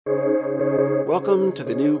Welcome to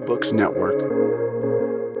the New Books Network.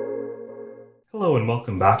 Hello and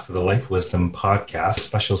welcome back to the Life Wisdom Podcast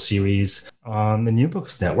special series on the New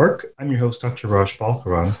Books Network. I'm your host, Dr. Raj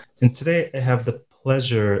Balkaran, and today I have the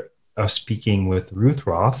pleasure of speaking with Ruth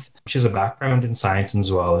Roth. She has a background in science and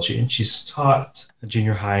zoology, and she's taught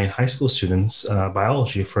junior high and high school students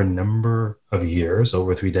biology for a number of years,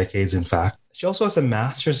 over 3 decades, in fact. She also has a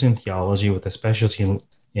master's in theology with a specialty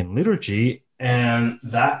in liturgy, and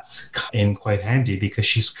that's in quite handy because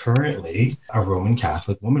she's currently a Roman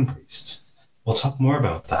Catholic woman priest. We'll talk more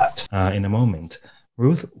about that in a moment.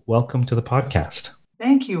 Ruth, welcome to the podcast.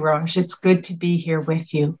 Thank you, Raj. It's good to be here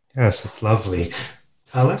with you. Yes, it's lovely.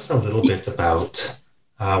 Tell us a little bit about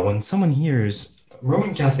when someone hears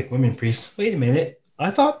Roman Catholic women priests, wait a minute, I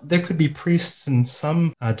thought there could be priests in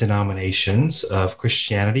some denominations of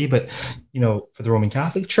Christianity, but, for the Roman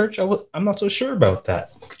Catholic Church, I'm not so sure about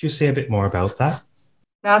that. Could you say a bit more about that?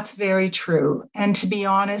 That's very true. And to be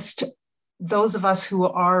honest, those of us who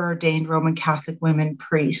are ordained Roman Catholic women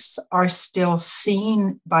priests are still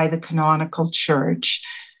seen by the canonical church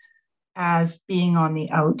as being on the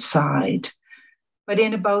outside. But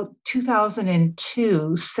in about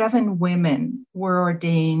 2002, 7 women were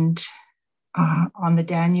ordained on the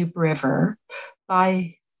Danube River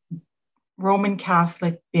by Roman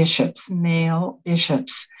Catholic bishops, male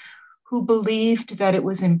bishops, who believed that it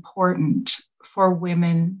was important for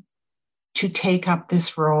women to take up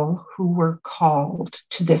this role, who were called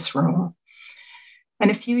to this role.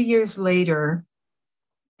 And a few years later,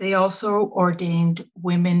 they also ordained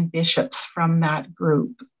women bishops from that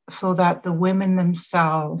group so that the women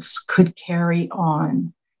themselves could carry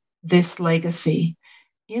on this legacy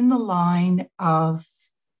in the line of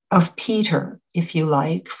Peter, if you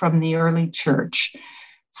like, from the early church.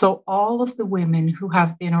 So all of the women who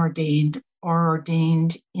have been ordained are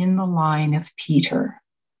ordained in the line of Peter.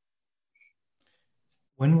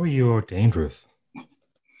 When were you ordained, Ruth?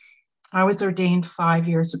 I was ordained 5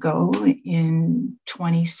 years ago in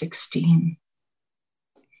 2016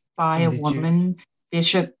 by a woman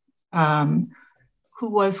bishop who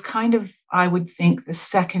was kind of, I would think, the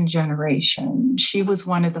second generation. She was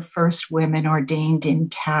one of the first women ordained in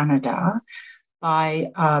Canada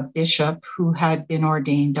by a bishop who had been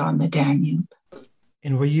ordained on the Danube.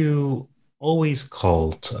 And were you always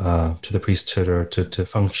called to the priesthood or to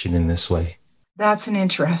function in this way? That's an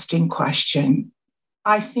interesting question.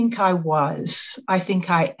 I think I was. I think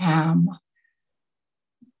I am.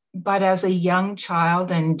 But as a young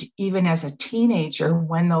child and even as a teenager,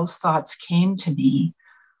 when those thoughts came to me,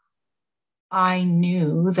 I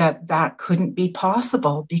knew that that couldn't be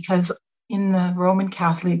possible because in the Roman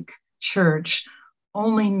Catholic Church,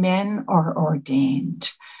 only men are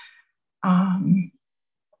ordained. And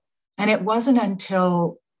it wasn't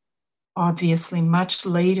until obviously much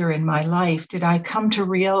later in my life did I come to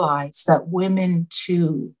realize that women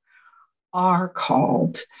too are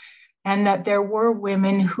called and that there were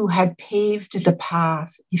women who had paved the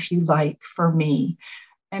path, if you like, for me,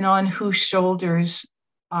 and on whose shoulders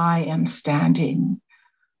I am standing,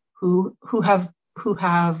 who have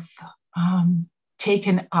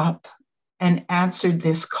taken up and answered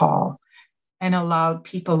this call and allowed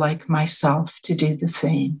people like myself to do the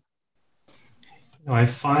same. I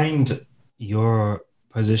find your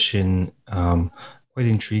position quite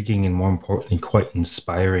intriguing and, more importantly, quite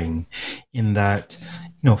inspiring in that,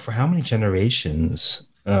 for how many generations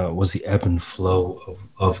was the ebb and flow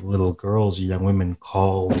of little girls or young women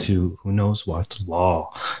called to who knows what,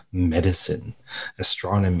 law, medicine,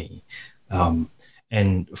 astronomy,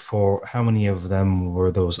 and for how many of them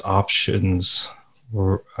were those options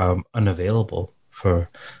were unavailable for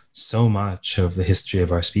so much of the history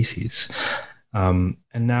of our species. And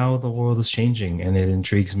now the world is changing, and it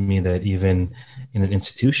intrigues me that even in an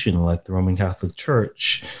institution like the Roman Catholic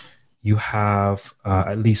Church, you have,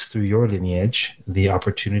 at least through your lineage, the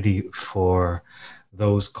opportunity for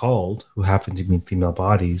those called who happen to be in female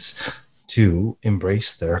bodies to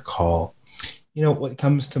embrace their call. What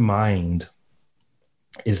comes to mind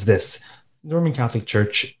is this. The Roman Catholic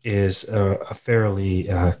Church is a fairly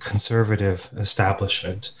conservative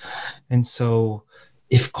establishment. And so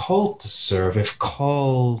if called to serve, if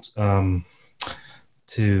called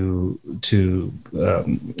to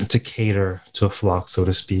cater to a flock, so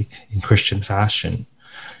to speak, in Christian fashion,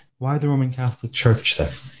 why the Roman Catholic Church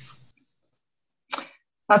then?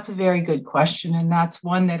 That's a very good question. And that's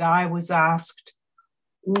one that I was asked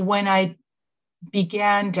when I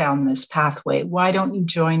began down this pathway. Why don't you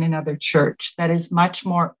join another church that is much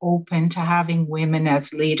more open to having women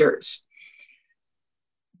as leaders?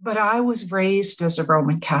 But I was raised as a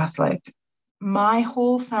Roman Catholic. My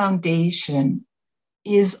whole foundation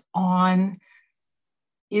is in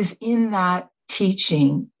that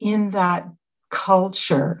teaching, in that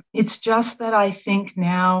culture. It's just that I think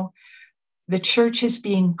now the church is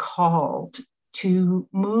being called to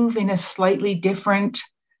move in a slightly different,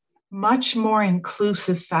 much more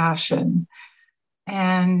inclusive fashion.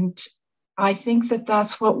 And I think that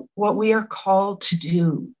that's what we are called to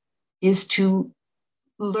do, is to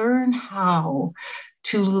learn how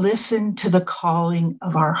to listen to the calling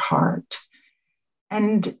of our heart.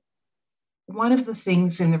 And one of the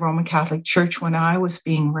things in the Roman Catholic Church when I was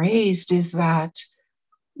being raised is that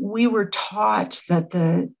we were taught that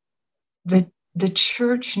the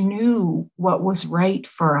church knew what was right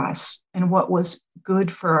for us and what was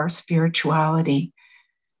good for our spirituality.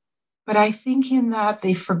 But I think in that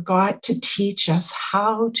they forgot to teach us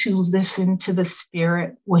how to listen to the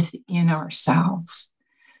Spirit within ourselves,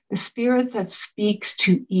 the Spirit that speaks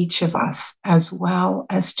to each of us as well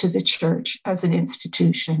as to the church as an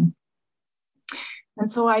institution. And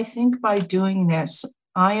so I think by doing this,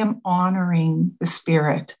 I am honoring the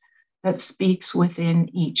Spirit that speaks within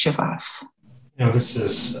each of us.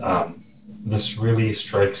 This really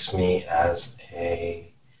strikes me as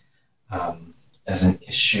an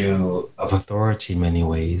issue of authority in many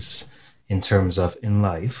ways, in terms of in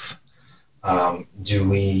life. Do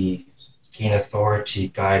we gain authority,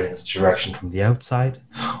 guidance, direction from the outside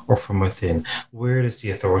or from within? Where does the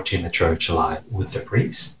authority in the church lie? With the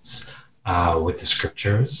priests, with the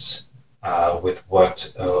scriptures, with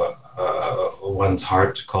what one's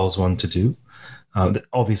heart calls one to do?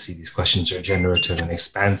 Obviously, these questions are generative and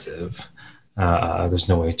expansive. There's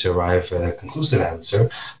no way to arrive at a conclusive answer,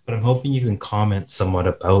 but I'm hoping you can comment somewhat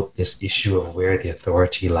about this issue of where the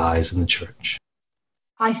authority lies in the church.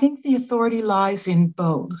 I think the authority lies in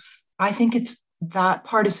both. I think that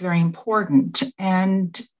part is very important.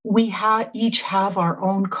 And we each have our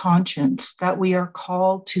own conscience that we are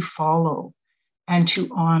called to follow and to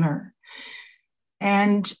honor.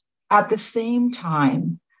 And at the same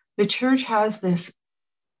time, the church has this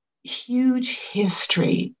huge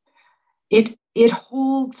history. It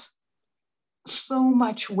holds so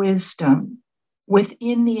much wisdom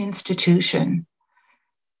within the institution.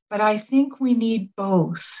 But I think we need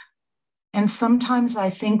both. And sometimes I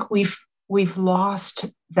think we've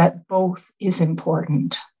lost that both is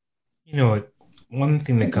important. One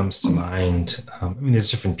thing that comes to mind,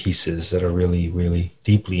 there's different pieces that are really, really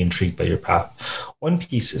deeply intrigued by your path. One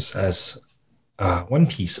piece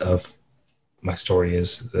of my story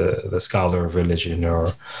is the scholar of religion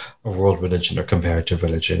or world religion or comparative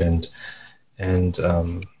religion, and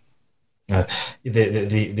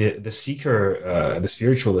the seeker, the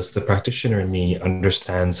spiritualist, the practitioner in me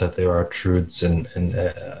understands that there are truths and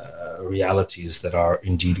realities that are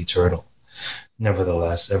indeed eternal.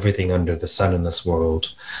 Nevertheless, everything under the sun in this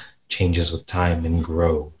world changes with time and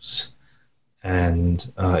grows.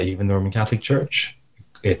 And even the Roman Catholic Church,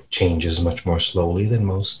 it changes much more slowly than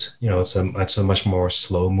most. It's a much more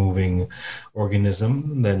slow-moving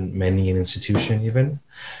organism than many an institution even.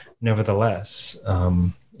 Nevertheless,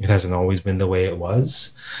 it hasn't always been the way it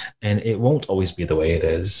was, and it won't always be the way it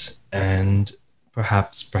is. And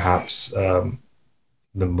perhaps the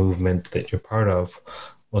movement that you're part of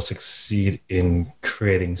will succeed in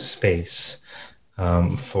creating space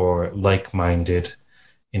for like-minded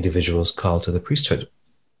individuals called to the priesthood.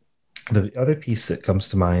 The other piece that comes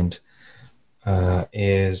to mind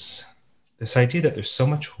is this idea that there's so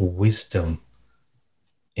much wisdom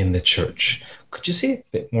in the church. Could you say a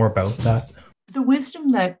bit more about that? The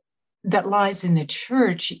wisdom that lies in the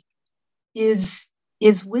church is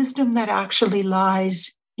wisdom that actually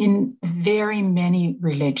lies in very many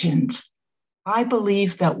religions. I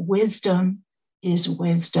believe that wisdom is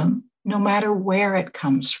wisdom, no matter where it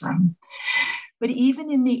comes from. But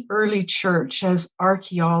even in the early church, as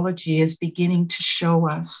archaeology is beginning to show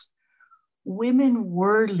us, women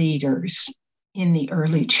were leaders in the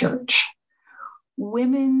early church.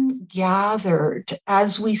 Women gathered,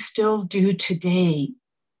 as we still do today,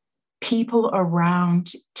 people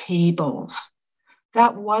around tables.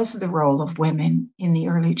 That was the role of women in the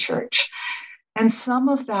early church. And some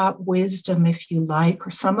of that wisdom, if you like, or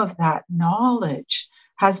some of that knowledge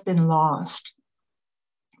has been lost.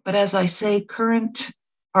 But as I say, current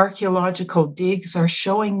archaeological digs are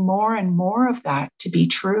showing more and more of that to be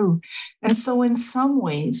true. And so in some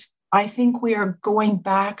ways, I think we are going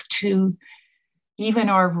back to even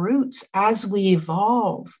our roots. As we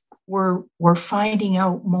evolve, we're finding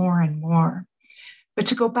out more and more. But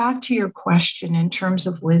to go back to your question in terms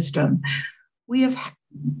of wisdom,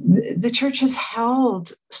 the church has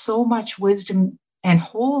held so much wisdom and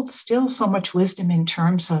holds still so much wisdom in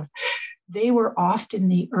terms of they were often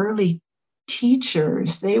the early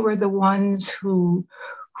teachers. They were the ones who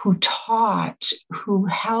taught, who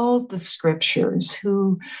held the scriptures,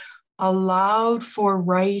 who allowed for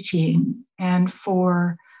writing and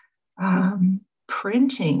for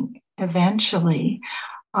printing eventually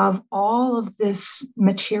of all of this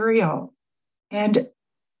material and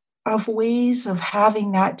of ways of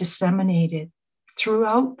having that disseminated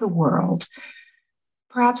throughout the world.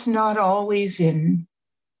 Perhaps not always in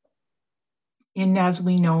as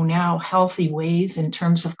we know now, healthy ways in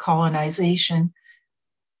terms of colonization.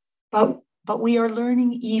 But we are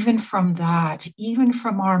learning even from that, even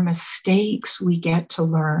from our mistakes, we get to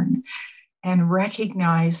learn and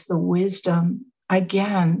recognize the wisdom,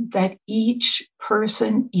 again, that each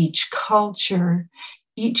person, each culture,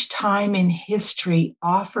 each time in history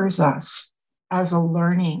offers us as a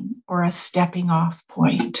learning or a stepping off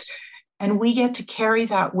point. And we get to carry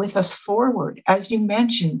that with us forward, as you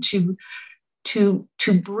mentioned, to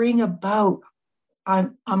bring about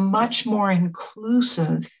a much more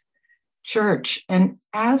inclusive church. And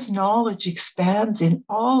as knowledge expands in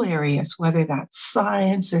all areas, whether that's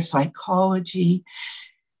science or psychology,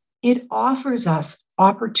 it offers us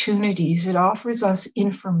opportunities, it offers us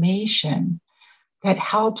information that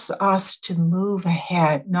helps us to move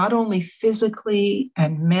ahead, not only physically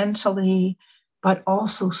and mentally, but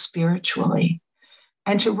also spiritually.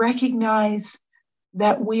 And to recognize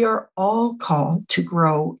that we are all called to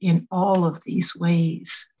grow in all of these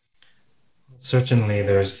ways. Certainly,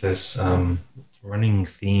 there's this running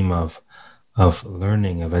theme of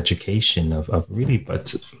learning, of education, of really,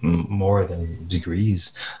 but more than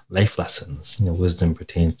degrees, life lessons. Wisdom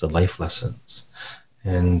pertains to life lessons,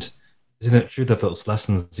 and isn't it true that those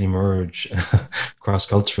lessons emerge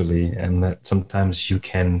cross-culturally, and that sometimes you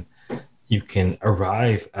can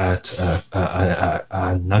arrive at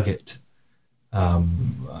a nugget,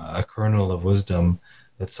 a kernel of wisdom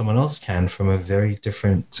that someone else can from a very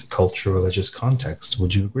different cultural, religious context.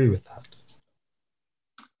 Would you agree with that?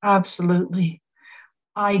 Absolutely.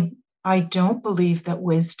 I don't believe that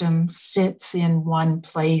wisdom sits in one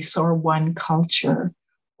place or one culture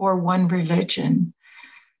or one religion.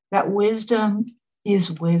 That wisdom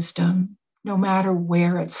is wisdom, no matter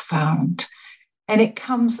where it's found. And it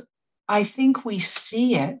comes, I think we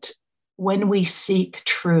see it when we seek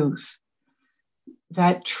truth.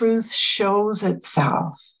 That truth shows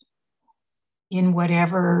itself in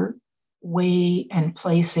whatever way and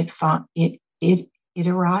place it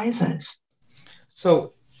arises.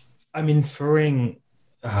 So I'm inferring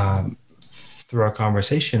through our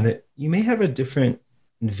conversation that you may have a different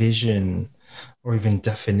vision or even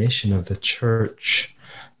definition of the church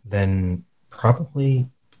than probably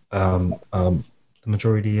the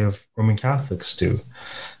majority of Roman Catholics do.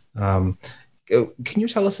 Can you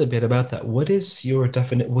tell us a bit about that? What is your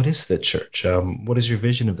what is the church? What is your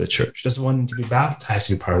vision of the church? Does one need to be baptized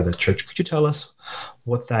to be part of the church? Could you tell us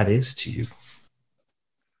what that is to you?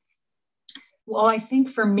 Well, I think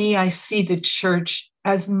for me, I see the church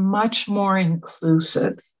as much more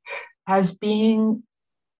inclusive, as being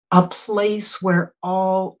a place where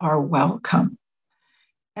all are welcome.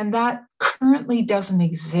 And that currently doesn't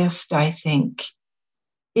exist, I think.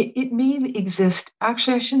 It may exist,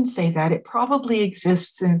 actually, I shouldn't say that. It probably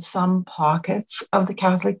exists in some pockets of the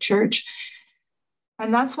Catholic Church.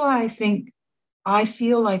 And that's why I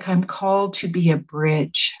feel like I'm called to be a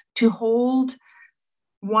bridge, to hold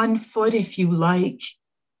one foot, if you like,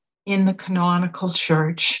 in the canonical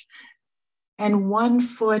church and one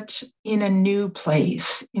foot in a new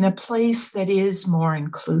place, in a place that is more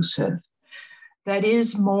inclusive, that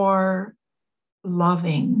is more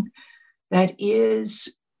loving, that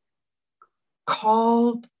is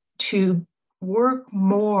called to work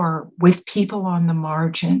more with people on the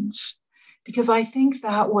margins. Because I think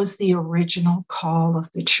that was the original call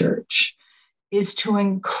of the church, is to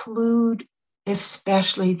include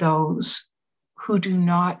especially those who do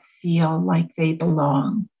not feel like they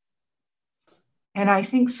belong. And I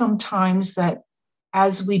think sometimes that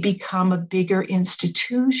as we become a bigger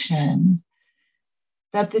institution,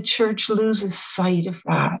 that the church loses sight of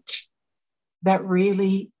that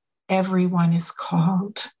really everyone is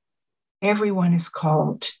called. Everyone is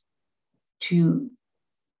called to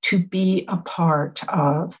be a part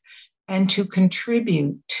of and to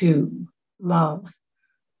contribute to love,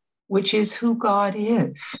 which is who God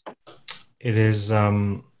is. It is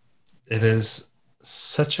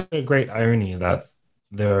such a great irony that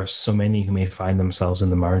there are so many who may find themselves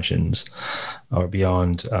in the margins or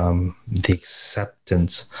beyond the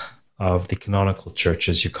acceptance of the canonical church,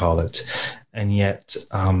 as you call it. And yet,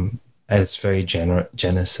 at its very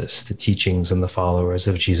genesis, the teachings and the followers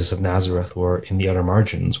of Jesus of Nazareth were in the utter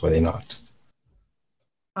margins, were they not?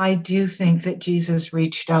 I do think that Jesus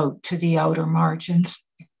reached out to the outer margins.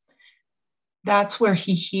 That's where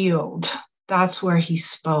he healed. That's where he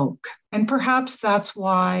spoke. And perhaps that's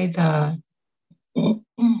why the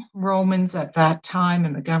Romans at that time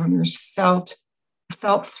and the governors felt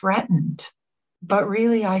threatened. But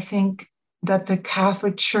really, I think that the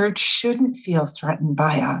Catholic Church shouldn't feel threatened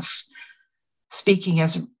by us. Speaking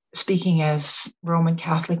as Roman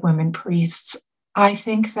Catholic women priests, I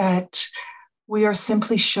think that we are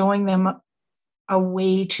simply showing them a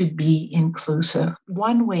way to be inclusive,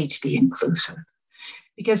 one way to be inclusive.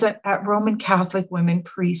 Because at Roman Catholic women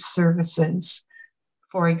priest services,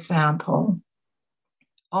 for example,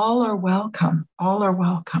 all are welcome. All are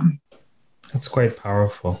welcome. That's quite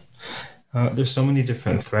powerful. There's so many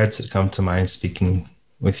different threads that come to mind speaking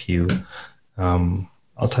with you.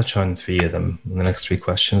 I'll touch on 3 of them in the next 3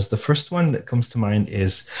 questions. The first one that comes to mind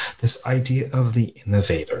is this idea of the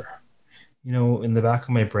innovator. You know, in the back of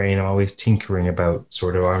my brain, I'm always tinkering about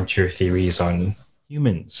sort of armchair theories on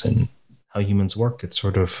humans and how humans work. It's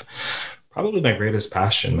sort of probably my greatest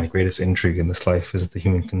passion, my greatest intrigue in this life is the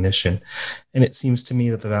human condition. And it seems to me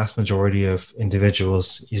that the vast majority of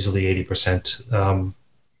individuals, easily 80%,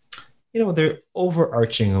 they're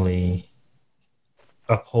overarchingly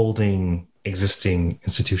upholding existing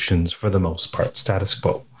institutions for the most part, status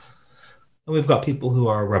quo. And we've got people who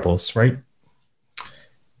are rebels, right?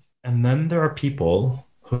 And then there are people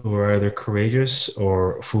who are either courageous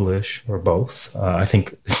or foolish or both. I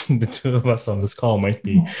think the 2 of us on this call might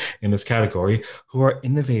be in this category, who are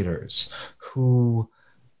innovators, who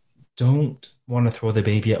don't want to throw the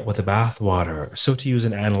baby out with the bathwater. So to use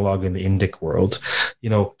an analog in the Indic world,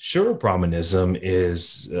 sure, Brahmanism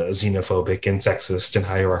is xenophobic and sexist and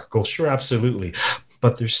hierarchical. Sure, absolutely.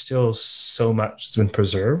 But there's still so much that's been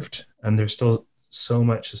preserved, and there's still so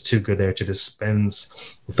much is too good there to dispense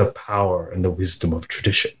with the power and the wisdom of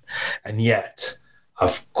tradition. And yet,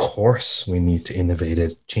 of course, we need to innovate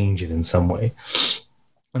it, change it in some way.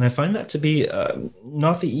 And I find that to be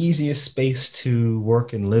not the easiest space to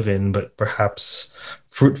work and live in, but perhaps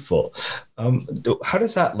fruitful. How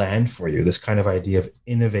does that land for you, this kind of idea of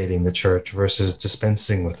innovating the church versus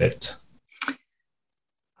dispensing with it?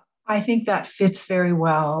 I think that fits very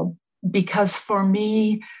well, because for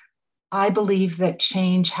me, I believe that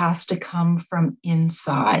change has to come from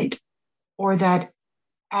inside, or that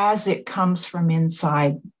as it comes from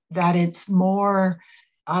inside, that it's more,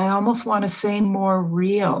 I almost want to say more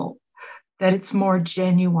real, that it's more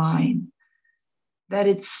genuine, that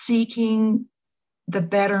it's seeking the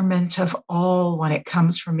betterment of all when it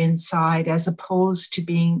comes from inside, as opposed to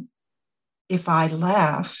being, if I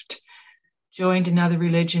left, joined another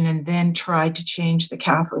religion, and then tried to change the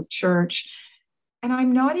Catholic Church. And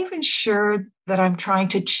I'm not even sure that I'm trying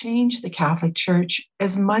to change the Catholic Church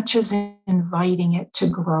as much as inviting it to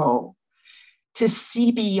grow, to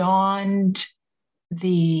see beyond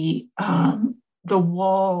the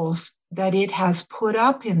walls that it has put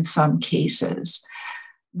up in some cases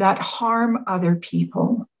that harm other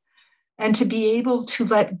people, and to be able to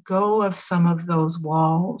let go of some of those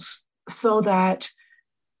walls so that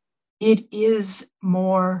it is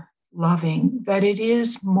more loving, that it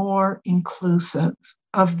is more inclusive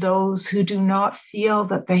of those who do not feel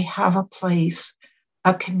that they have a place,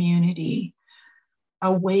 a community, a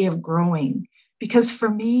way of growing. Because for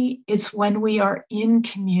me, it's when we are in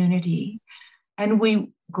community and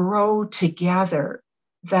we grow together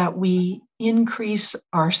that we increase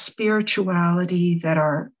our spirituality,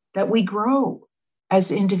 that we grow as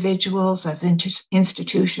individuals, as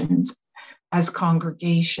institutions, as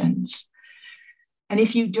congregations. And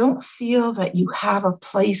if you don't feel that you have a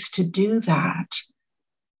place to do that,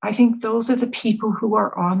 I think those are the people who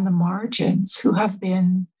are on the margins, who have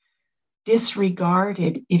been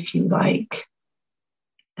disregarded, if you like.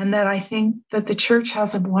 And that I think that the church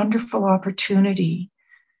has a wonderful opportunity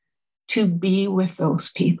to be with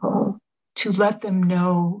those people, to let them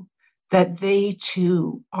know that they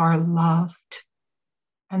too are loved,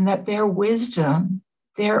 and that their wisdom,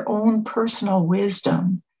 their own personal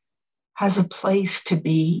wisdom, has a place to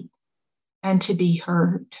be and to be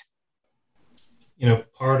heard.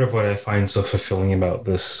 Part of what I find so fulfilling about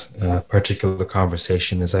this particular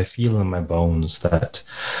conversation is I feel in my bones that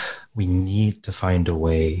we need to find a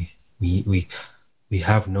way. We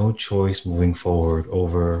have no choice moving forward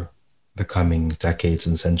over the coming decades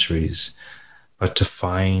and centuries, but to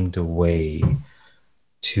find a way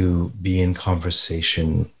to be in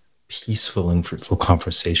conversation, peaceful and fruitful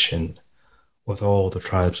conversation with all the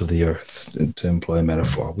tribes of the earth, to employ a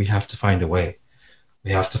metaphor. We have to find a way.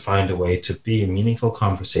 We have to find a way to be in meaningful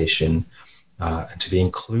conversation and to be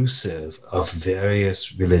inclusive of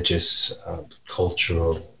various religious,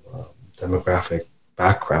 cultural, demographic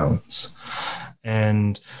backgrounds.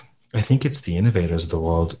 And I think it's the innovators of the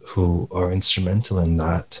world who are instrumental in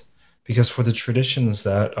that, because for the traditions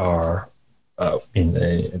that are,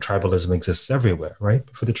 tribalism exists everywhere, right?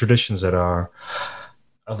 But for the traditions that are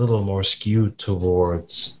a little more skewed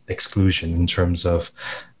towards exclusion in terms of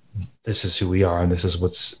this is who we are and this is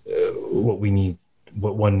what we need,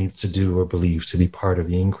 what one needs to do or believe to be part of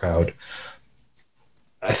the in crowd.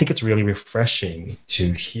 I think it's really refreshing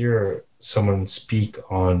to hear someone speak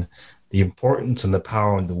on the importance and the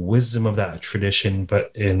power and the wisdom of that tradition,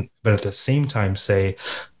 but at the same time say,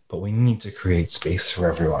 but we need to create space for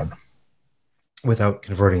everyone without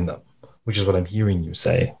converting them, which is what I'm hearing you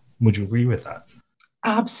say. Would you agree with that?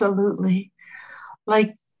 Absolutely.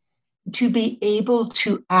 Like, to be able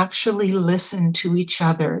to actually listen to each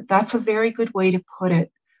other. That's a very good way to put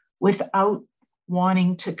it, without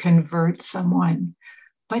wanting to convert someone,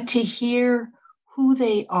 but to hear who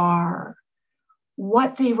they are,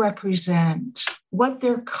 what they represent, what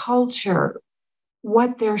their culture,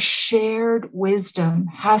 what their shared wisdom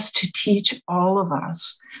has to teach all of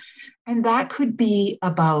us. And that could be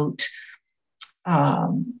about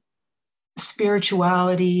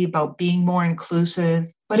spirituality, about being more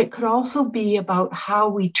inclusive, but it could also be about how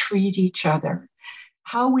we treat each other,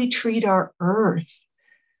 how we treat our earth,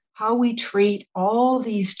 how we treat all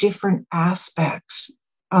these different aspects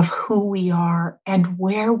of who we are and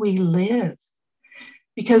where we live.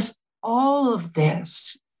 Because all of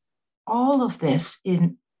this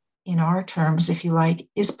in our terms, if you like,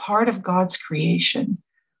 is part of God's creation.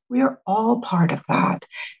 We are all part of that.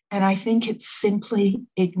 And I think it's simply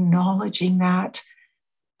acknowledging that,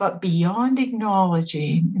 but beyond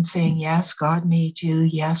acknowledging and saying, yes, God made you.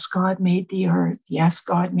 Yes, God made the earth. Yes,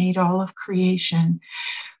 God made all of creation.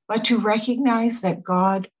 But to recognize that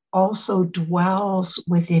God also dwells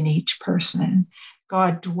within each person.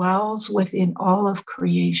 God dwells within all of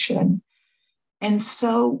creation. And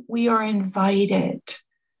so we are invited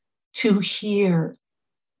to hear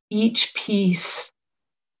each piece,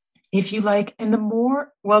 if you like. And the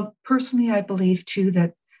more, well, personally, I believe too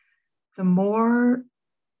that the more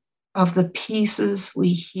of the pieces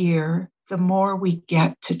we hear, the more we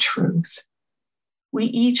get to truth. We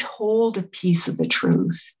each hold a piece of the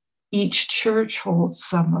truth. Each church holds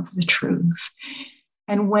some of the truth.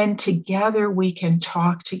 And when together we can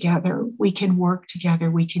talk together, we can work together,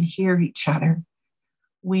 we can hear each other,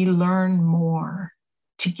 we learn more.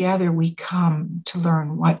 Together we come to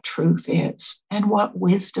learn what truth is and what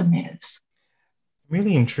wisdom is.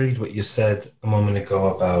 Really intrigued what you said a moment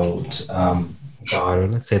ago about God, or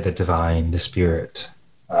let's say the divine, the spirit,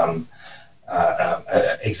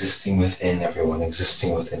 existing within everyone,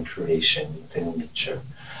 existing within creation, within nature.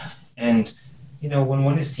 And, when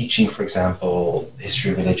one is teaching, for example,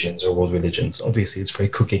 history of religions or world religions, obviously it's very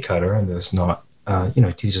cookie cutter and there's not,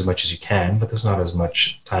 teach as much as you can, but there's not as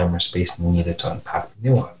much time or space needed to unpack the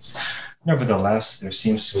nuance. Nevertheless, there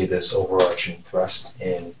seems to be this overarching thrust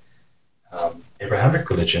in Abrahamic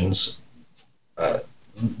religions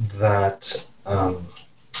that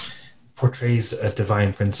portrays a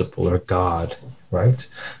divine principle or God, right,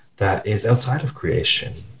 that is outside of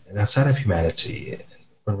creation and outside of humanity,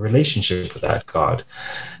 in relationship with that God.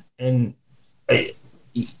 And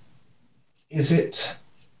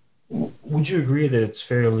would you agree that it's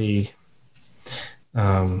fairly,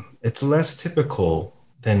 it's less typical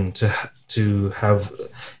than to have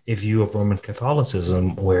a view of Roman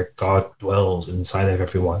Catholicism where God dwells inside of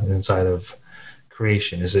everyone, inside of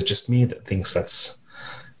creation? Is it just me that thinks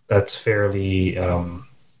that's fairly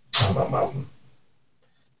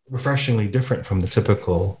refreshingly different from the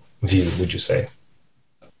typical view, would you say?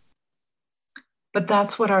 But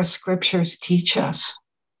that's what our scriptures teach us.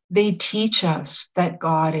 They teach us that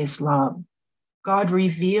God is love. God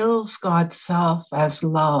reveals God's self as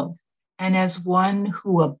love and as one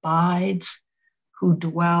who abides, who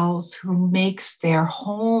dwells, who makes their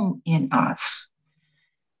home in us,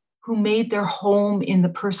 who made their home in the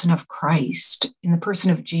person of Christ, in the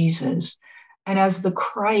person of Jesus. And as the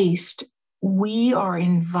Christ, we are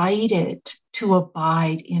invited to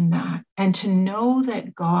abide in that and to know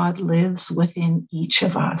that God lives within each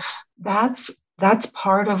of us. That's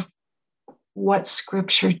part of what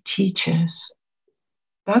Scripture teaches.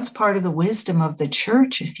 That's part of the wisdom of the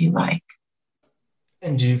church, if you like.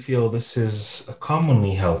 And do you feel this is a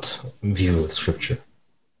commonly held view of Scripture?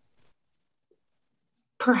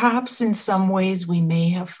 Perhaps in some ways we may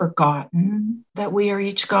have forgotten that we are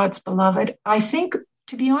each God's beloved. I think,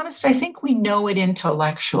 to be honest, I think we know it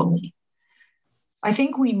intellectually. I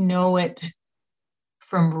think we know it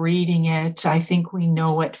from reading it. I think we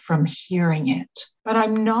know it from hearing it. But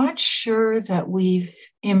I'm not sure that we've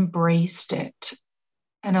embraced it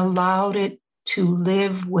and allowed it to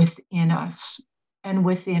live within us and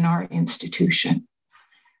within our institution.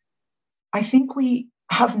 I think we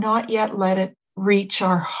have not yet let it reach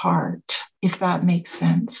our heart, if that makes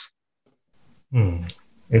sense.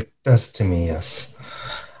 It does to me, yes.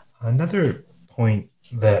 Another point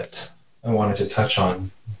that I wanted to touch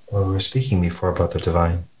on when we were speaking before about the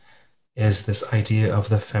divine is this idea of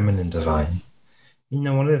the feminine divine.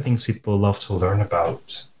 One of the things people love to learn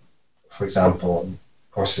about, for example,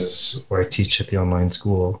 courses where I teach at the online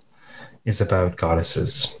school, is about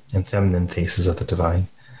goddesses and feminine faces of the divine.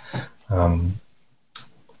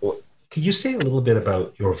 Could you say a little bit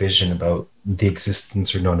about your vision about the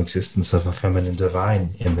existence or non-existence of a feminine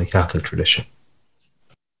divine in the Catholic tradition?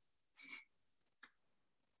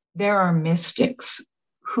 There are mystics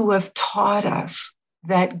who have taught us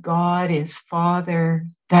that God is Father,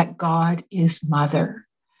 that God is Mother.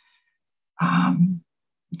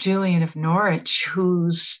 Julian of Norwich,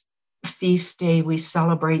 whose feast day we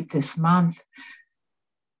celebrate this month,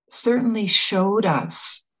 certainly showed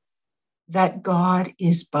us that God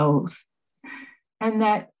is both, and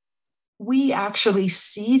that we actually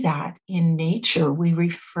see that in nature. We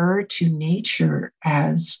refer to nature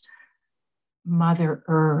as Mother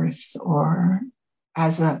Earth or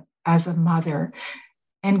as a mother,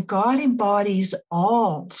 and God embodies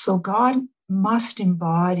all. So God must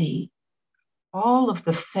embody all of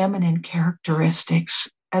the feminine characteristics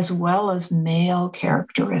as well as male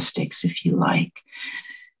characteristics, if you like.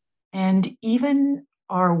 And even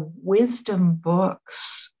our wisdom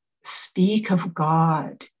books speak of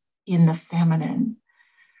God in the feminine.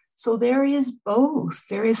 So there is both.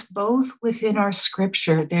 There is both within our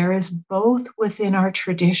scripture. There is both within our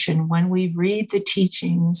tradition. When we read the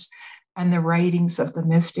teachings and the writings of the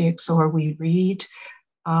mystics, or we read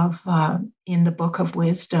of in the Book of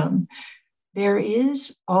Wisdom, there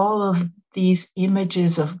is all of these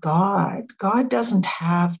images of God. God doesn't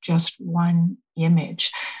have just one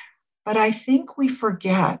image. But I think we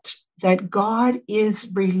forget that God is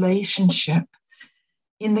relationship.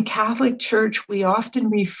 In the Catholic Church, we often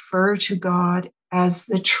refer to God as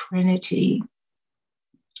the Trinity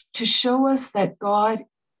to show us that God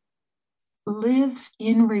lives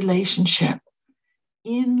in relationship,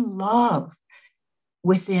 in love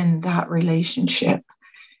within that relationship.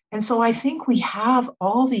 And so I think we have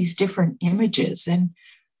all these different images, and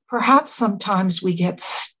perhaps sometimes we get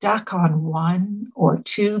stuck on one or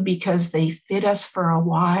two because they fit us for a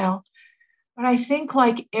while. But I think,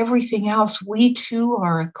 like everything else, we too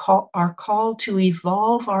are called to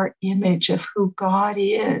evolve our image of who God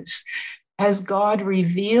is as God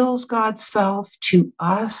reveals God's self to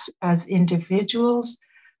us as individuals,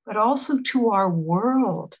 but also to our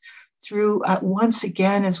world through, once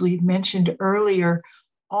again, as we mentioned earlier,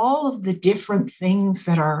 all of the different things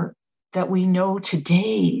that we know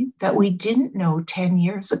today that we didn't know 10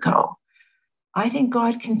 years ago. I think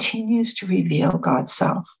God continues to reveal God's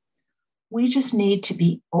self. We just need to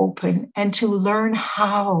be open and to learn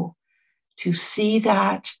how to see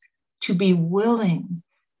that, to be willing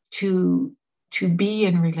to be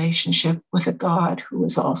in relationship with a God who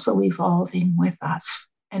is also evolving with us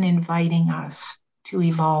and inviting us to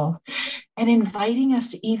evolve and inviting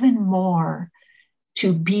us even more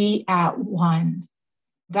to be at one.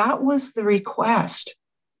 That was the request,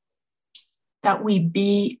 that we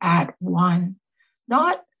be at one,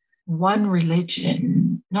 not one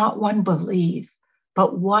religion, not one belief,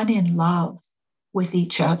 but one in love with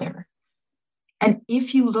each other. And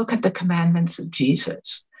if you look at the commandments of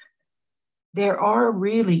Jesus, there are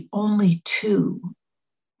really only two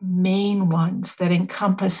main ones that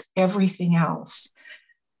encompass everything else.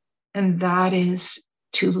 And that is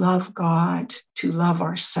to love God, to love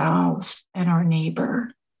ourselves and our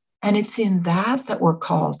neighbor. And it's in that we're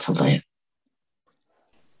called to live.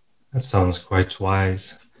 That sounds quite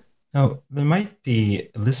wise. Now, there might be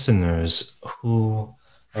listeners who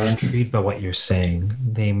are intrigued by what you're saying.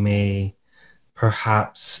 They may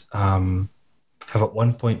perhaps have at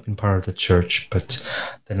one point been part of the church, but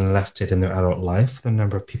then left it in their adult life. The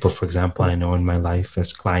number of people, for example, I know in my life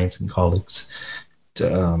as clients and colleagues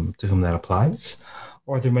to whom that applies.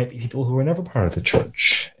 Or there might be people who were never part of the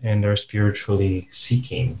church and are spiritually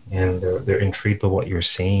seeking, and they're intrigued by what you're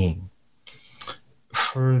saying.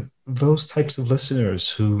 For those types of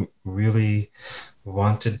listeners who really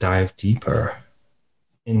want to dive deeper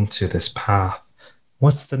into this path,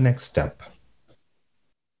 what's the next step?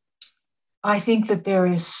 I think that there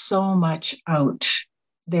is so much out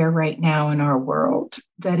there right now in our world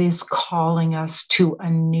that is calling us to a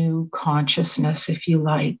new consciousness, if you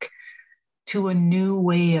like, to a new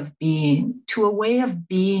way of being, to a way of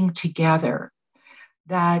being together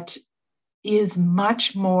that is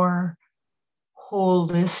much more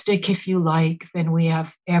holistic, if you like, than we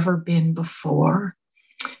have ever been before.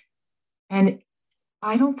 And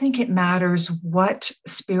I don't think it matters what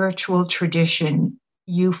spiritual tradition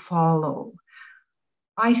you follow.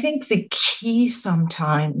 I think the key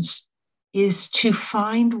sometimes is to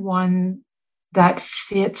find one that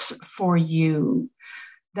fits for you,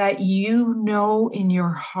 that you know in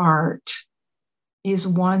your heart is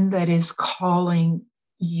one that is calling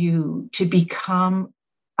you to become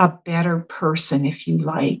a better person, if you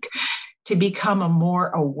like, to become a more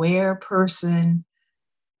aware person,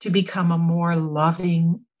 to become a more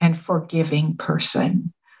loving and forgiving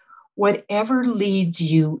person. Whatever leads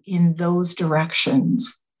you in those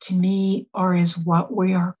directions, to me, is what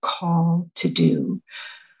we are called to do.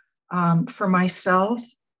 For myself,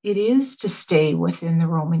 it is to stay within the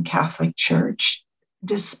Roman Catholic Church,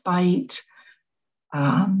 despite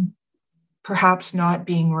perhaps not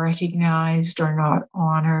being recognized or not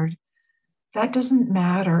honored. That doesn't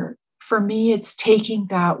matter. For me, it's taking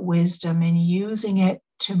that wisdom and using it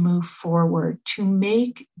to move forward, to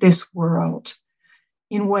make this world,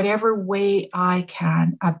 in whatever way I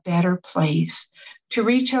can, a better place, to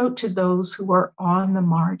reach out to those who are on the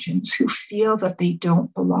margins, who feel that they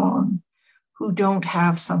don't belong, who don't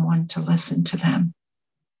have someone to listen to them.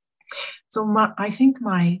 So I think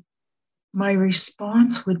my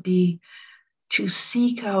response would be to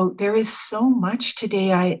seek out. There is so much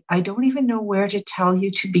today. I don't even know where to tell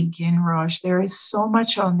you to begin, Raj. There is so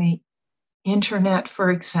much on the internet,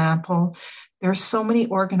 for example. There are so many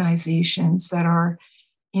organizations that are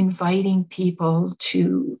inviting people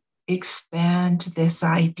to expand this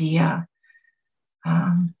idea.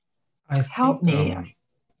 Help me.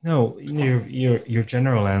 No, your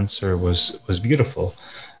general answer was beautiful.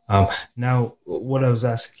 Now, what I was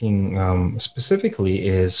asking specifically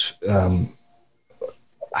is,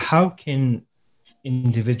 how can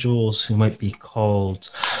individuals who might be called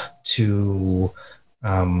to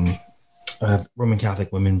Roman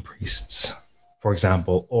Catholic women priests, for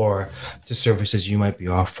example, or to services you might be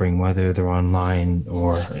offering, whether they're online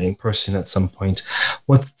or in person at some point,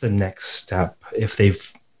 what's the next step if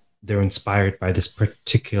they're inspired by this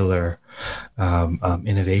particular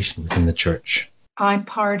innovation within the church? I'm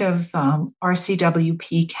part of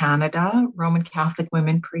RCWP Canada, Roman Catholic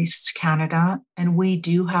Women Priests Canada, and we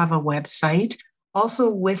do have a website. Also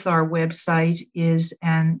with our website is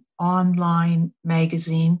an online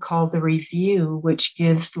magazine called The Review, which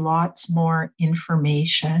gives lots more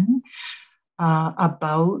information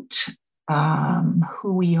about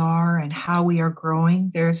who we are and how we are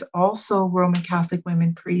growing. There's also Roman Catholic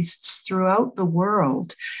women priests throughout the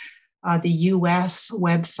world. The US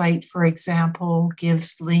website, for example,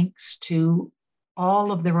 gives links to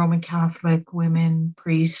all of the Roman Catholic women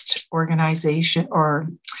priest organization, or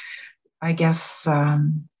I guess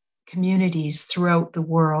communities throughout the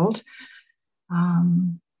world.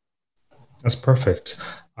 That's perfect.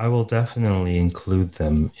 I will definitely include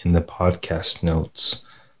them in the podcast notes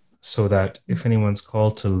so that if anyone's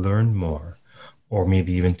called to learn more, or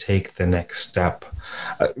maybe even take the next step.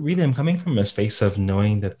 Really, I'm coming from a space of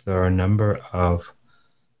knowing that there are a number of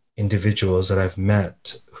individuals that I've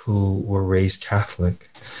met who were raised Catholic,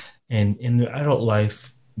 and in their adult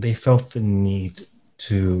life, they felt the need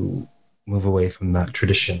to move away from that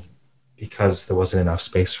tradition because there wasn't enough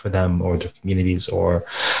space for them or their communities or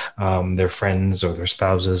their friends or their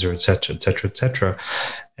spouses or et cetera, et cetera, et cetera.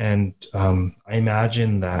 And I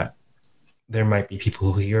imagine that there might be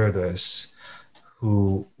people who hear this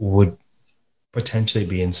who would potentially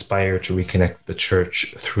be inspired to reconnect with the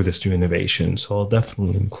church through this new innovation. So I'll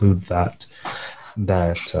definitely include that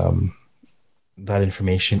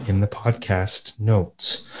information in the podcast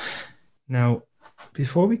notes. Now,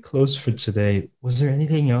 before we close for today, was there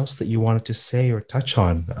anything else that you wanted to say or touch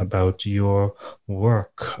on about your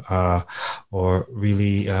work or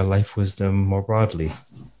really life wisdom more broadly?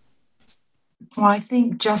 Well, I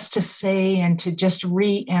think just to say and to just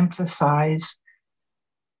re-emphasize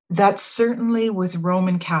that certainly with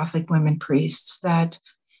Roman Catholic women priests, that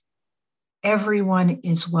everyone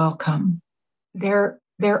is welcome. There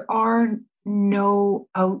are no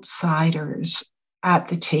outsiders at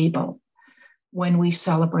the table when we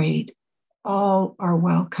celebrate. All are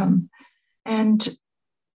welcome. And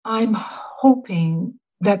I'm hoping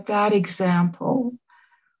that that example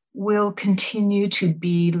will continue to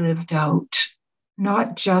be lived out,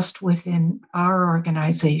 not just within our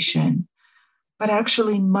organization, but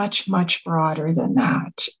actually much, much broader than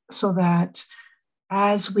that, so that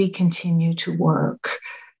as we continue to work,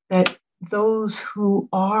 that those who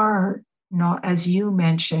are not, as you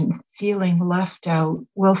mentioned, feeling left out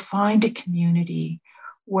will find a community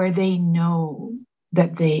where they know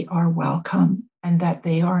that they are welcome and that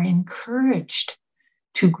they are encouraged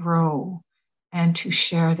to grow and to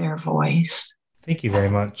share their voice. Thank you very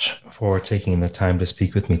much for taking the time to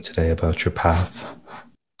speak with me today about your path.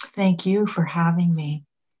 Thank you for having me.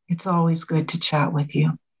 It's always good to chat with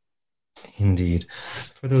you. Indeed.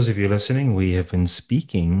 For those of you listening, we have been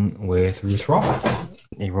speaking with Ruth Roth,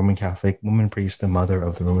 a Roman Catholic woman priest, the mother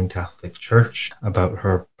of the Roman Catholic Church, about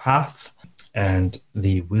her path and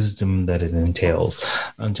the wisdom that it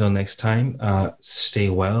entails. Until next time, stay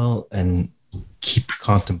well and keep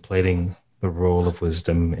contemplating the role of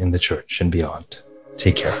wisdom in the church and beyond.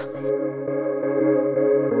 Take care.